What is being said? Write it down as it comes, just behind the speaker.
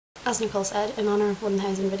As Nicole said, in honour of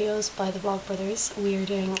 1000 videos by the Vlogbrothers, we are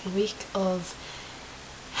doing a week of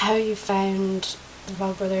how you found the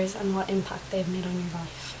Vlogbrothers and what impact they've made on your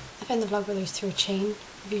life. I found the Vlogbrothers through a chain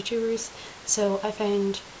of YouTubers, so I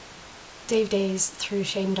found Dave Days through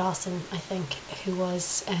Shane Dawson, I think, who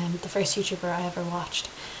was the first YouTuber I ever watched.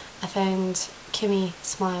 I found Kimmy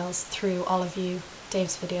Smiles through All of You,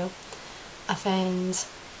 Dave's video. I found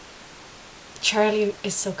Charlie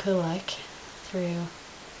Is So Cool Like through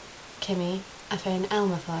Kimmy. I found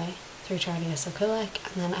Elmify through Charlie Is So Cool Like,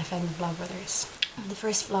 and then I found the Vlogbrothers. The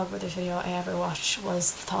first Vlogbrothers video I ever watched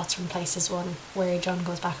was the Thoughts from Places one, where John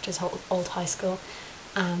goes back to his old high school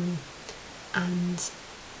and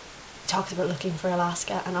talks about looking for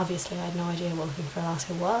Alaska, and obviously I had no idea what looking for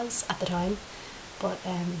Alaska was at the time, but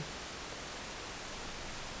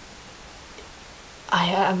I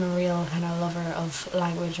am a real kind of lover of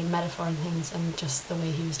language and metaphor and things, and just the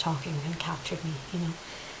way he was talking kind of captured me, you know.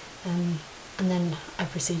 And then I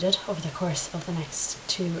proceeded over the course of the next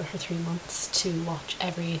 2 or 3 months to watch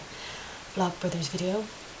every Vlogbrothers video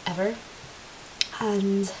ever,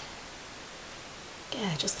 and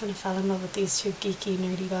yeah, I just kind of fell in love with these two geeky,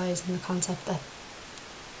 nerdy guys and the concept that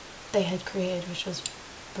they had created, which was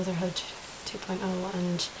Brotherhood 2.0,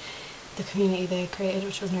 and the community they created,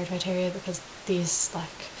 which was Nerdviteria, because these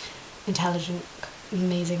like intelligent,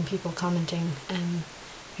 amazing people commenting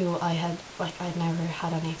who I'd never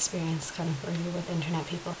had any experience kind of really with internet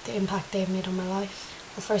people. The impact they've made on my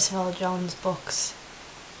life. Well, first of all, John's books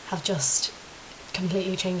have just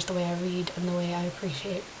completely changed the way I read and the way I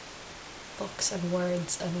appreciate books and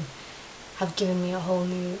words, and have given me a whole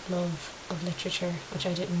new love of literature, which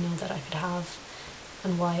I didn't know that I could have,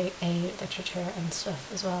 and YA literature and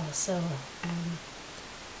stuff as well, so I'm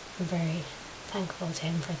very thankful to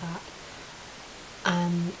him for that.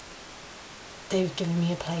 They've given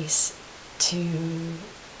me a place to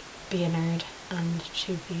be a nerd and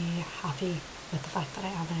to be happy with the fact that I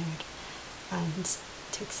am a nerd, and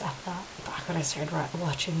to accept that. Back when I started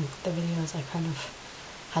watching the videos, I kind of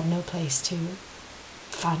had no place to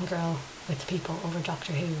fangirl with people over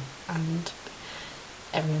Doctor Who, and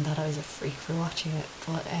everyone thought I was a freak for watching it,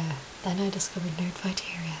 but then I discovered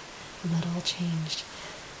Nerdviteria and that all changed.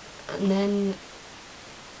 And then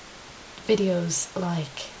videos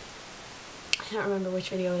like, I can't remember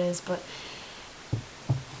which video it is, but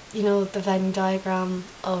you know, the Venn diagram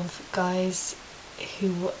of guys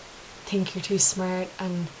who think you're too smart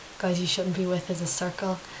and guys you shouldn't be with is a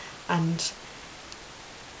circle, and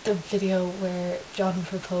the video where John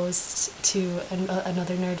proposed to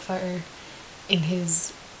another nerdfighter in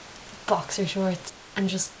his boxer shorts, and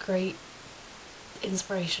just great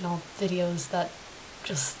inspirational videos that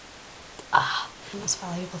just The most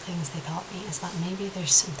valuable things they taught me is that maybe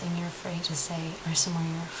there's something you're afraid to say, or somewhere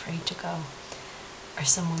you're afraid to go, or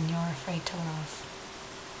someone you're afraid to love,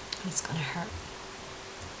 and it's gonna hurt.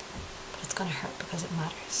 But it's gonna hurt because it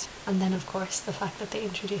matters. And then of course the fact that they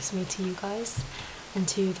introduced me to you guys and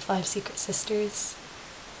to the 5 Secret Sisters,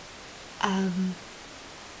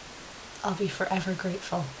 I'll be forever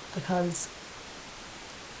grateful, because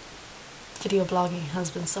video blogging has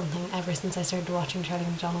been something ever since I started watching Charlie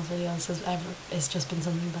McDonald's videos. It's just been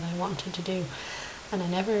something that I wanted to do, and I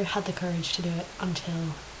never had the courage to do it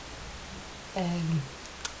until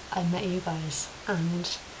I met you guys,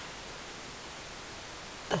 and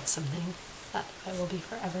that's something that I will be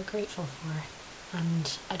forever grateful for.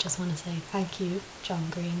 And I just want to say thank you, John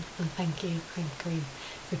Green, and thank you, Hank Green,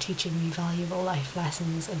 for teaching me valuable life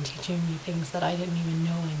lessons and teaching me things that I didn't even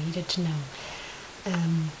know I needed to know.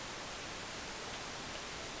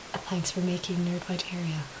 Thanks for making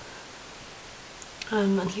Nerdviteria.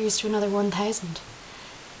 And here's to another 1000.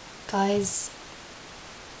 Guys,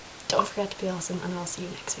 don't forget to be awesome, and I'll see you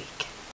next week.